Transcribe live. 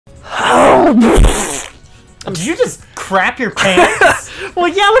Did you just crap your pants? Well,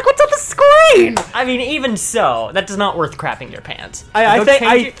 yeah, look what's on the screen! I mean, even so, that is not worth crapping your pants. I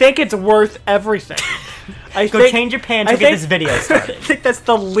think it's worth everything. Go change your pants and get this video started. I think that's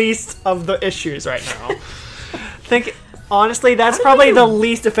the least of the issues right now. Honestly, that's probably the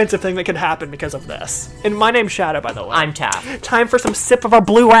least offensive thing that could happen because of this. And my name's Shadow, by the way. I'm Taff. Time for some sip of our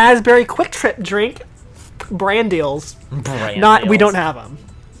blue raspberry quick trip drink. Brand deals. We don't have them.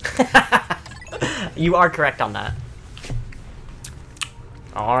 You are correct on that.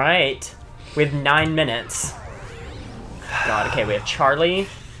 Alright. We have 9 minutes. God, okay, we have Charlie.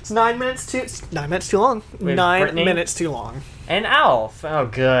 It's 9 minutes too... 9 minutes too long. 9 Brittany. minutes too long. And Alf. Oh,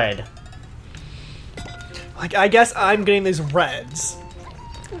 good. Like, I guess I'm getting these reds.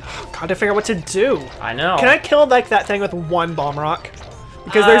 Gotta figure out what to do. I know. Can I kill, like, that thing with one bomb rock?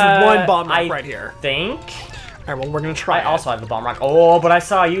 Because there's one bomb rock right here. Think? Alright, well, we're gonna try it. I also have a bomb rock. Oh, but I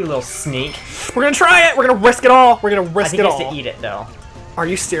saw you, little sneak. We're gonna try it! We're gonna risk it all! We're gonna risk it all. I think he has to eat it, though. Are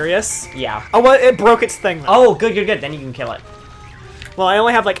you serious? Yeah. Oh, well, it broke its thing, though. Oh, good, good, good. Then you can kill it. Well, I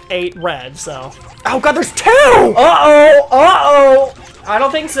only have, like, 8 red, so... Oh, God, there's 2! Uh-oh! Uh-oh! I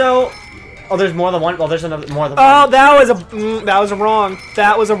don't think so. Oh, there's more than one? Well, there's another more than one. Oh, that was a wrong.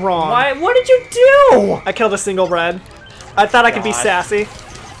 That was a wrong. Why? What did you do? I killed a single red. I thought I could be sassy.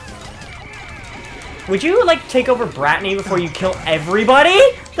 Would you, like, take over Brittany before you kill everybody?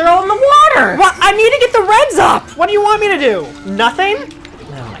 They're all in the water! What? I need to get the reds up! What do you want me to do? Nothing?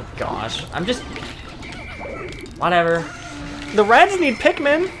 Oh my gosh. I'm just... Whatever. The reds need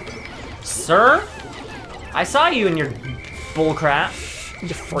Pikmin. Sir? I saw you in your bullcrap.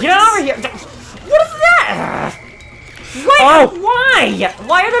 Get over here! What is that? Why?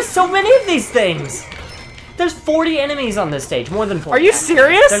 Why are there so many of these things? There's 40 enemies on this stage. More than 40. Are you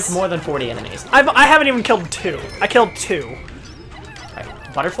serious? There's more than 40 enemies. I haven't even killed 2. I killed 2.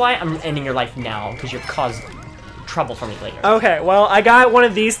 Right. Butterfly, I'm ending your life now because you've caused trouble for me later. Okay, well, I got one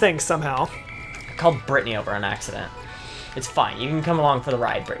of these things somehow. I called Brittany over on accident. It's fine. You can come along for the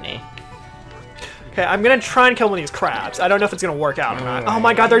ride, Brittany. Okay, I'm gonna try and kill one of these crabs. I don't know if it's gonna work out or not. Oh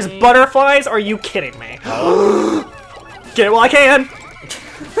my God, there's butterflies? Are you kidding me? Get it while I can!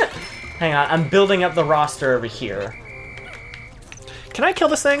 Hang on, I'm building up the roster over here. Can I kill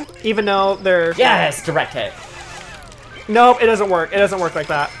this thing? Even though they're... Yes, direct hit. Nope, it doesn't work. It doesn't work like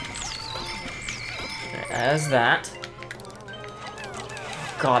that. As that.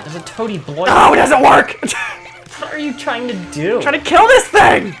 God, there's a toady blood. Oh, it doesn't work! What are you trying to do? I'm trying to kill this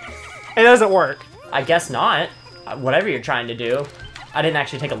thing! It doesn't work. I guess not. Whatever you're trying to do. I didn't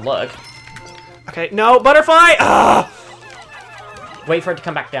actually take a look. Okay, no, butterfly! Ugh! Wait for it to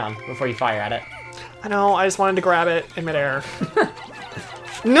come back down before you fire at it. I know, I just wanted to grab it in midair.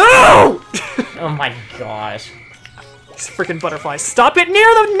 No! Oh my gosh. These freaking butterflies. Stop it near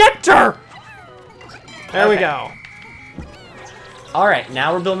the nectar! There we go. Alright,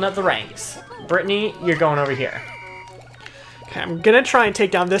 now we're building up the ranks. Brittany, you're going over here. Okay, I'm gonna try and take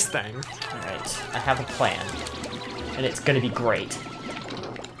down this thing. Alright, I have a plan. And it's gonna be great.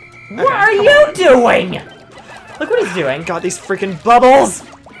 Okay, what are you doing? Look what he's doing. God, these freaking bubbles!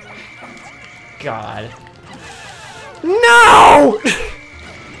 God. No!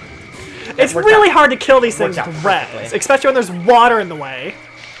 It's really hard to kill these things with reds, especially when there's water in the way.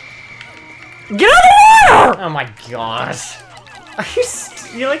 Get out of the water! Oh my gosh. Are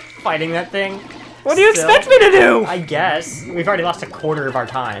you like fighting that thing? What do you expect me to do? I guess. We've already lost a quarter of our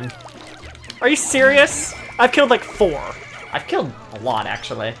time. Are you serious? I've killed like 4. I've killed a lot,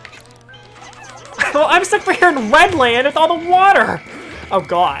 actually. Well, I'm stuck here in Redland with all the water. Oh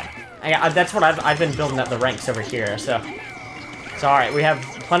God. That's what I've been building up the ranks over here. So all right, we have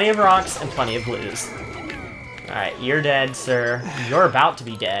plenty of rocks and plenty of blues. All right, you're dead, sir. You're about to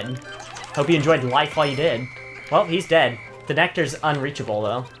be dead. Hope you enjoyed life while you did. Well, he's dead. The nectar's unreachable,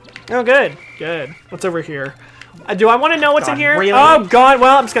 though. Oh, good. Good. What's over here? Do I want to know what's in here? Really? Oh, God.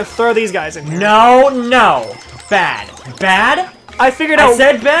 Well, I'm just going to throw these guys in here. No, no. Bad. Bad? I figured out. I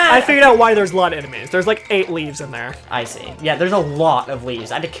said bad. I figured out why there's a lot of enemies. There's like 8 leaves in there. I see. Yeah, there's a lot of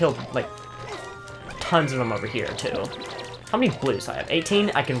leaves. I had to kill, like, tons of them over here, too. How many blues do I have?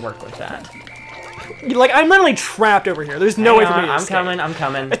 18? I can work with that. Like, I'm literally trapped over here. There's no way for me to escape. I'm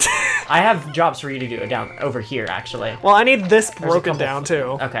coming. I have jobs for you to do down over here, actually. Well, I need this broken down,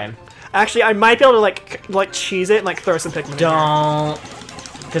 too. Okay. Actually, I might be able to, like cheese it and, like, throw some Pikmin in Don't.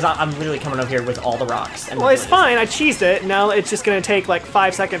 Because I'm literally coming over here with all the rocks. And well, it's fine. I cheesed it. Now it's just going to take, like,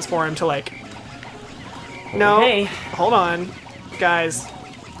 5 seconds for him to, like... No. Okay. Hold on. Guys.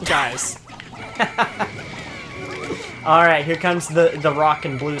 Guys. Alright, here comes the rock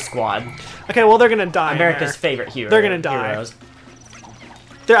and blue squad. Okay, well, they're gonna die. America's favorite hero. They're gonna die. Heroes.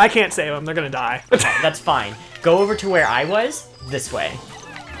 I can't save them. They're gonna die. Okay, that's fine. Go over to where I was, this way.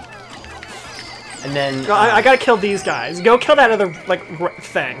 And then... I gotta kill these guys. Go kill that other, like,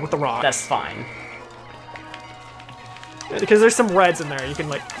 thing with the rocks. That's fine. Because there's some reds in there. You can,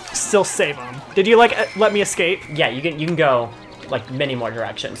 like, still save them. Did you, like, let me escape? Yeah, you can go, like, many more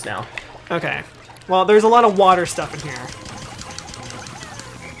directions now. Okay. Well, there's a lot of water stuff in here.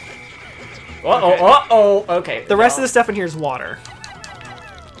 Uh-oh, okay. The rest of the stuff in here is water.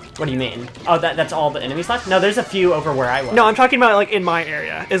 What do you mean? Oh, that's all the enemies left? No, there's a few over where I was. No, I'm talking about, like, in my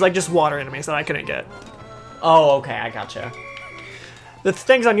area. Is like, just water enemies that I couldn't get. Oh, okay, I gotcha. The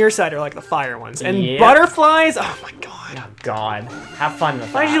things on your side are, like, the fire ones. And Yep. butterflies? Oh, my God. Oh, God. Have fun with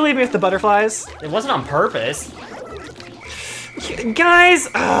that. Why did you leave me with the butterflies? It wasn't on purpose. Guys!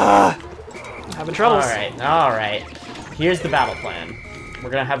 Having troubles. Alright. Here's the battle plan. We're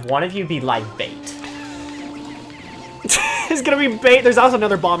gonna have one of you be like bait. It's gonna be bait. There's also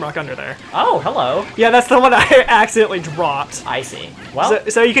another bomb rock under there. Oh, hello. Yeah, that's the one I accidentally dropped. I see. Well,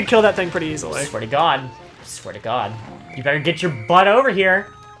 so you could kill that thing pretty easily. Swear to God. Swear to God. You better get your butt over here.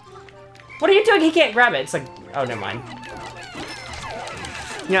 What are you doing? He can't grab it. It's like, oh, never mind.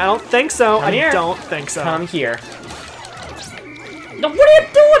 Yeah, I don't think so. Come here. I don't think so. Come here. No, what are you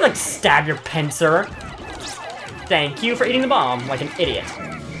doing? Like, stab your pincer. Thank you for eating the bomb like an idiot.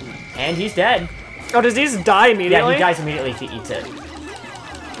 And he's dead. Oh, does he just die immediately? Yeah, he dies immediately if he eats it.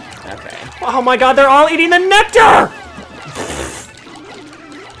 Okay. Oh my God, they're all eating the nectar!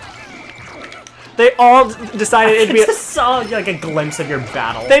 They all decided it'd be. I just saw like a glimpse of your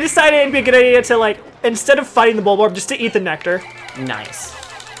battle. They decided it'd be a good idea to, like, instead of fighting the Bulborb, just to eat the nectar. Nice.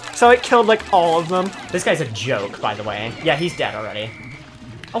 So it killed, like, all of them. This guy's a joke, by the way. Yeah, he's dead already.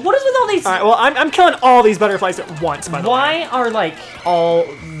 Oh, what is with all these? All right, well, I'm killing all these butterflies at once, by the way. Why are, like, all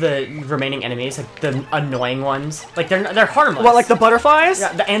the remaining enemies, like, the annoying ones? Like, they're harmless. What, like the butterflies?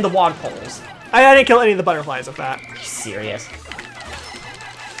 Yeah, and the wogpoles. I didn't kill any of the butterflies with that. Are you serious?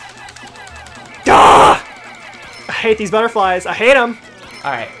 Ah! I hate these butterflies. I hate them.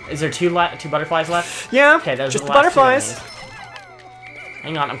 Alright, is there two butterflies left? Yeah, Okay, those just are the last two butterflies. enemies.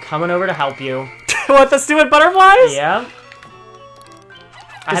 Hang on, I'm coming over to help you. What, the stupid butterflies? Yeah.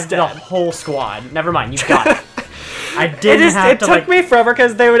 I It's have the dead. whole squad. Never mind, you've got it. I didn't have It to, took like... me forever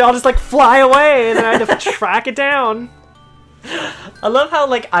because they would all just, like, fly away, and then I had to track it down. I love how,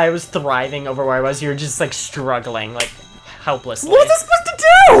 like, I was thriving over where I was. You were just, like, struggling, like, helplessly. What was I supposed to do?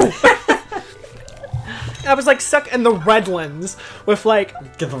 I was, like, stuck in the redlands with, like...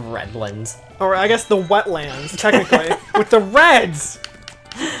 The Redlands. Or I guess the wetlands, technically. With the reds!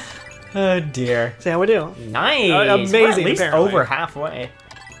 Oh, dear. See how we do. Nice. Amazing, We're at least apparently. over halfway.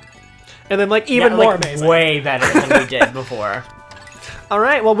 And then, like, even Yeah, more like, amazing. way better than we did before.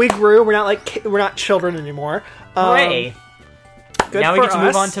 Alright, well, we grew. We're not, like, we're not children anymore. Hooray. Good Now for we get to move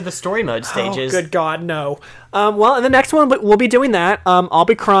us. on to the story mode stages. Oh, good God, no. Well, in the next one, we'll be doing that. I'll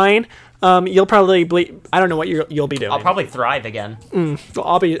be crying. You'll probably bleed. I don't know what you'll be doing. I'll probably thrive again. Well,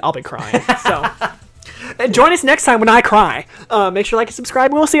 I'll be crying. So, and join us next time when I cry. Make sure to like and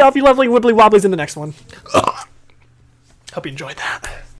subscribe. And we'll see all of you lovely wibbly wobblies in the next one. Hope you enjoyed that.